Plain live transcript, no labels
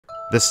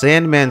The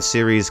Sandman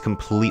series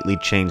completely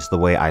changed the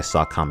way I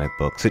saw comic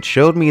books. It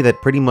showed me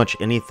that pretty much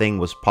anything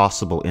was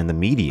possible in the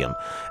medium,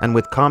 and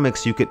with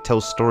comics you could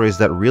tell stories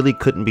that really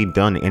couldn't be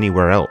done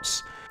anywhere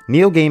else.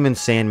 Neil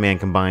Gaiman's Sandman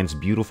combines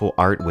beautiful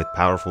art with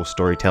powerful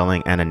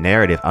storytelling and a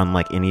narrative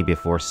unlike any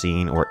before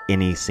seen or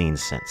any seen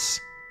since.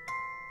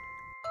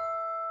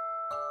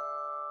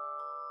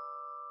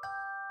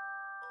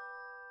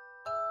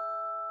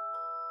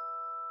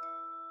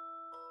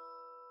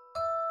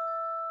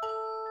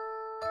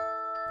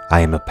 I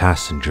am a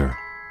passenger,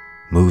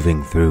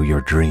 moving through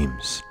your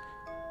dreams.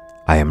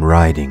 I am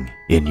riding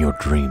in your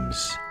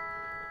dreams.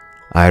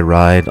 I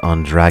ride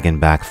on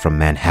Dragonback from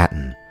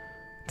Manhattan.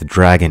 The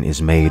dragon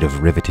is made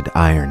of riveted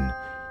iron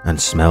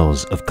and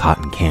smells of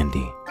cotton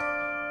candy.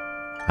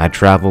 I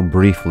travel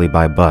briefly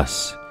by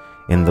bus.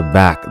 In the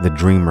back, the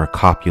dreamer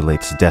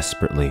copulates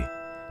desperately,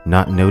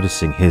 not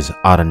noticing his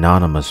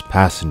autonomous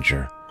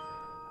passenger.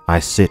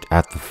 I sit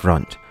at the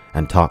front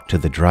and talk to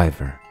the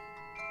driver.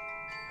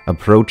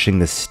 Approaching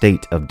the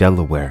state of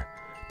Delaware,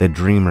 the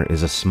dreamer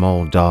is a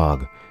small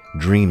dog,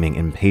 dreaming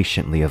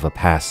impatiently of a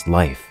past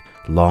life,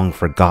 long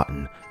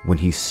forgotten when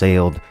he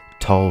sailed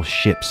tall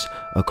ships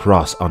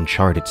across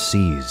uncharted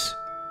seas.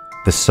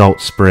 The salt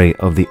spray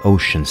of the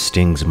ocean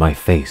stings my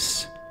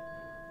face.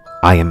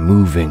 I am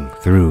moving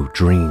through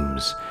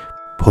dreams,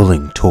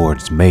 pulling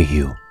towards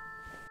Mayhew,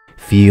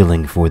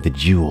 feeling for the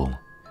jewel.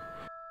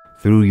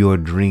 Through your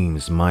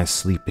dreams, my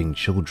sleeping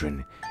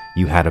children,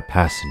 you had a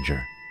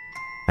passenger,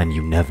 and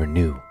you never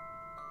knew.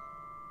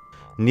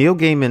 Neil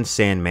Gaiman's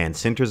Sandman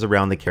centers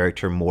around the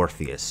character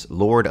Morpheus,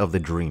 Lord of the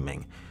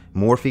Dreaming.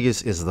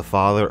 Morpheus is the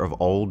father of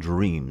all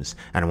dreams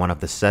and one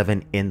of the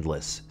 7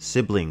 endless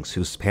siblings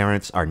whose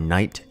parents are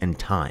night and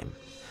time.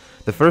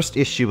 The first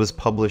issue was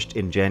published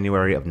in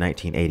January of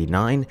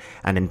 1989,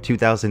 and in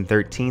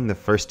 2013 the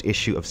first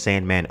issue of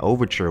Sandman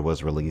Overture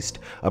was released,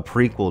 a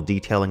prequel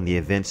detailing the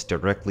events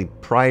directly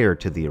prior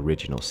to the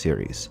original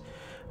series.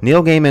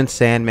 Neil Gaiman's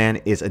Sandman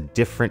is a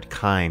different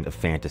kind of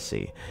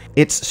fantasy.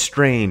 It's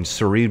strange,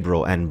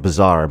 cerebral, and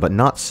bizarre, but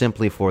not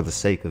simply for the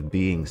sake of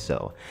being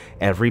so.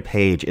 Every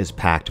page is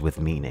packed with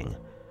meaning.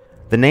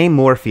 The name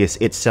Morpheus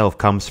itself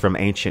comes from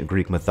ancient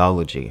Greek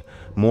mythology.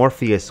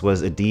 Morpheus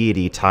was a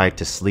deity tied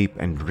to sleep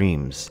and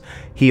dreams.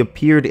 He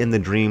appeared in the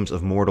dreams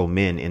of mortal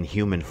men in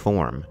human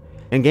form.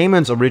 In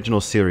Gaiman's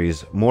original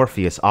series,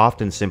 Morpheus,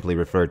 often simply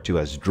referred to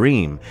as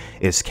Dream,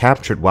 is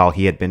captured while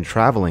he had been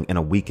traveling in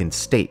a weakened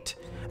state.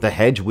 The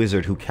hedge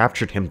wizard who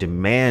captured him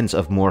demands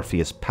of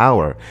Morpheus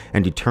power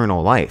and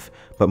eternal life,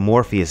 but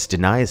Morpheus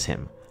denies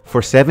him.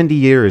 For 70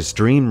 years,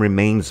 Dream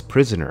remains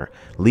prisoner,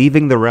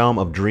 leaving the realm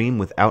of Dream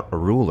without a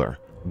ruler.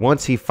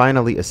 Once he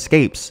finally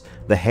escapes,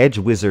 the hedge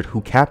wizard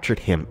who captured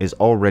him is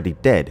already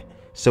dead,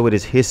 so it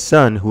is his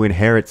son who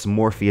inherits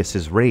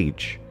Morpheus's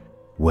rage.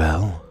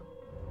 Well,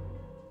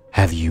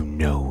 have you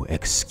no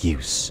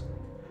excuse,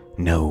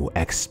 no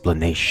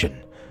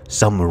explanation,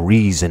 some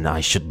reason I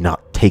should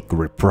not take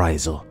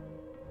reprisal?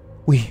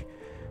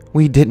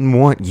 We didn't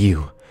want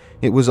you.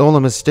 It was all a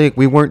mistake.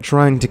 We weren't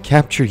trying to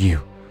capture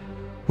you.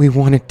 We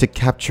wanted to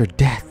capture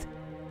death.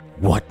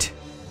 What?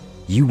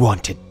 You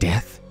wanted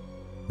death?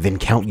 Then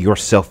count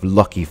yourself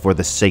lucky for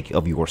the sake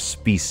of your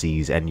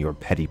species and your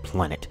petty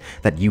planet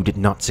that you did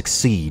not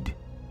succeed.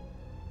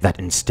 That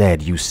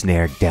instead you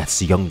snared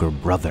Death's younger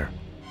brother.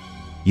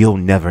 You'll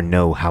never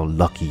know how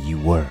lucky you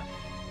were.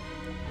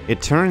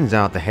 It turns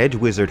out the hedge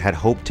wizard had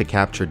hoped to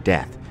capture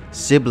Death,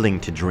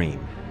 sibling to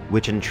Dream,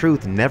 which in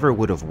truth never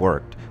would have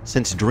worked,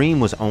 since Dream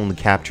was only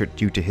captured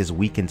due to his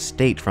weakened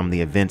state from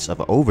the events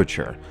of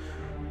Overture.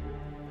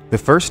 The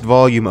first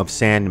volume of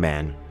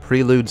Sandman,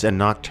 Preludes and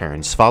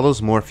Nocturnes,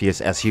 follows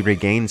Morpheus as he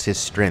regains his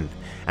strength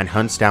and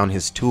hunts down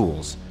his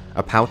tools,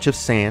 a pouch of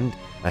sand,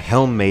 a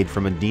helm made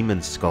from a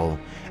demon's skull,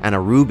 and a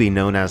ruby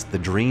known as the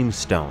Dream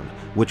Stone,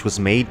 which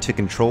was made to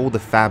control the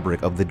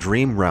fabric of the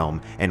dream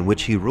realm in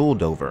which he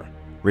ruled over.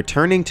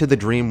 Returning to the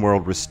dream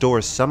world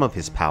restores some of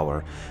his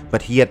power,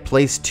 but he had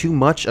placed too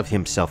much of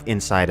himself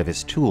inside of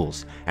his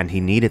tools, and he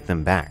needed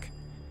them back.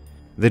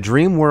 The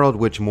dream world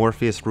which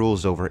Morpheus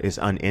rules over is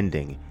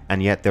unending,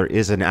 and yet there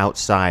is an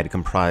outside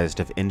comprised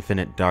of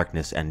infinite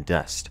darkness and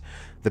dust.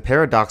 The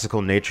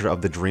paradoxical nature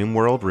of the dream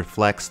world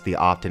reflects the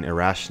often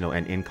irrational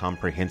and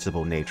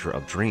incomprehensible nature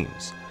of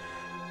dreams.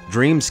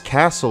 Dream's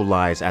castle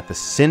lies at the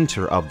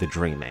center of the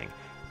dreaming,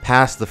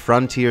 past the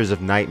frontiers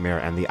of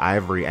nightmare and the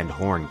ivory and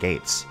horn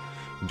gates.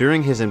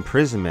 During his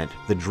imprisonment,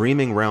 the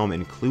dreaming realm,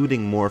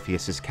 including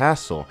Morpheus's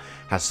castle,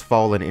 has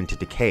fallen into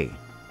decay.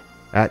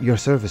 At your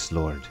service,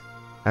 Lord,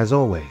 as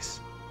always.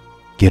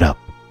 Get up.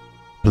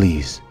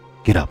 Please,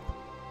 get up.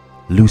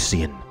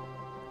 Lucian,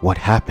 what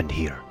happened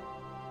here?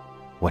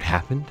 What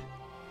happened?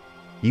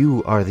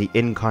 You are the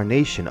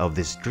incarnation of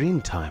this dream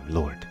time,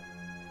 Lord.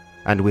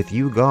 And with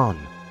you gone,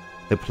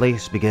 the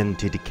place began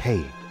to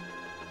decay,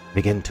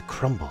 began to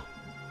crumble.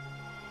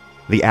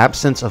 The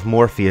absence of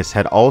Morpheus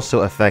had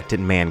also affected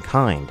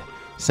mankind.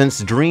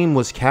 Since Dream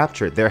was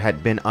captured, there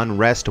had been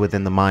unrest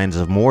within the minds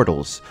of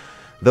mortals.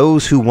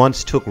 Those who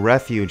once took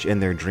refuge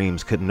in their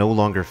dreams could no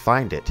longer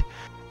find it,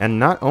 And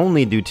not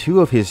only do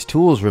 2 of his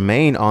tools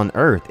remain on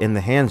Earth in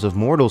the hands of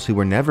mortals who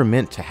were never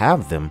meant to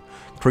have them,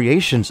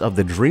 creations of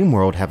the dream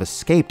world have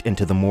escaped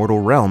into the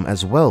mortal realm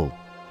as well.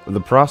 The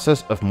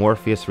process of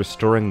Morpheus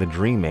restoring the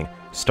dreaming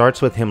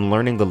starts with him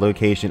learning the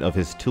location of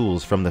his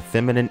tools from the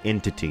feminine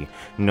entity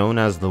known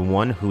as the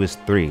One Who is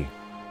Three: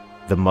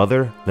 the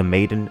Mother, the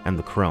Maiden, and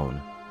the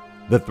Crone.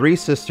 The 3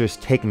 sisters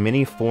take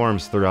many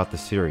forms throughout the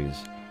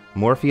series.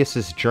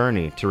 Morpheus's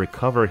journey to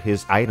recover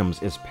his items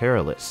is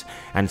perilous,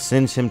 and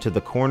sends him to the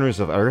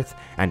corners of Earth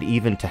and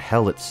even to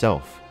hell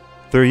itself.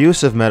 Through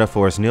use of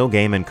metaphors, Neil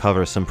Gaiman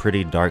covers some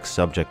pretty dark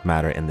subject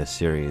matter in this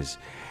series,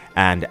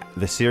 and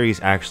the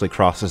series actually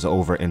crosses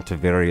over into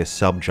various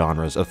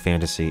subgenres of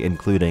fantasy,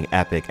 including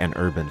epic and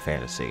urban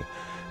fantasy.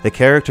 The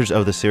characters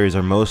of the series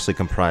are mostly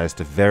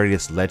comprised of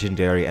various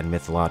legendary and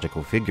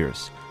mythological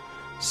figures.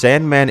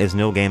 Sandman is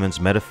Neil Gaiman's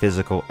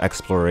metaphysical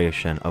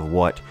exploration of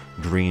what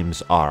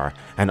dreams are,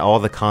 and all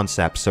the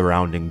concepts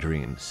surrounding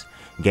dreams.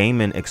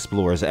 Gaiman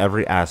explores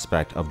every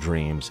aspect of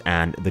dreams,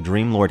 and the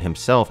Dream Lord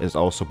himself is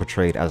also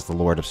portrayed as the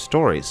Lord of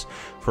Stories,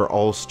 for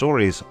all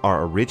stories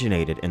are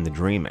originated in the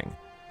dreaming.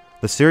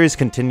 The series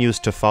continues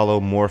to follow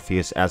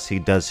Morpheus as he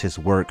does his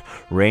work,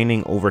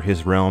 reigning over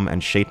his realm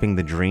and shaping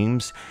the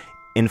dreams,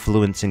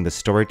 influencing the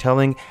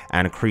storytelling,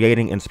 and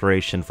creating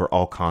inspiration for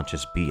all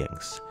conscious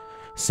beings.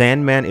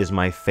 Sandman is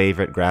my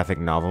favorite graphic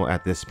novel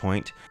at this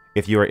point.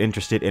 If you are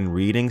interested in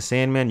reading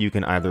Sandman, you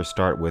can either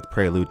start with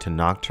Prelude to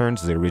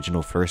Nocturnes, the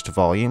original first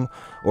volume,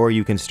 or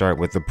you can start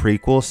with the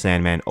prequel,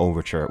 Sandman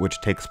Overture,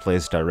 which takes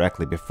place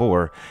directly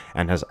before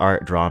and has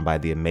art drawn by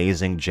the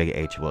amazing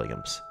J.H.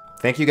 Williams.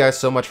 Thank you guys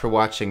so much for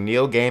watching.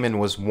 Neil Gaiman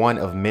was one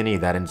of many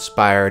that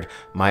inspired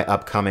my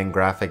upcoming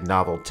graphic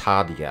novel,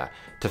 Tadia.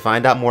 To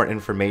find out more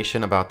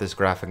information about this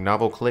graphic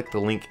novel, click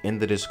the link in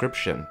the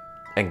description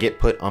and get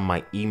put on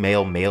my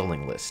email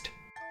mailing list.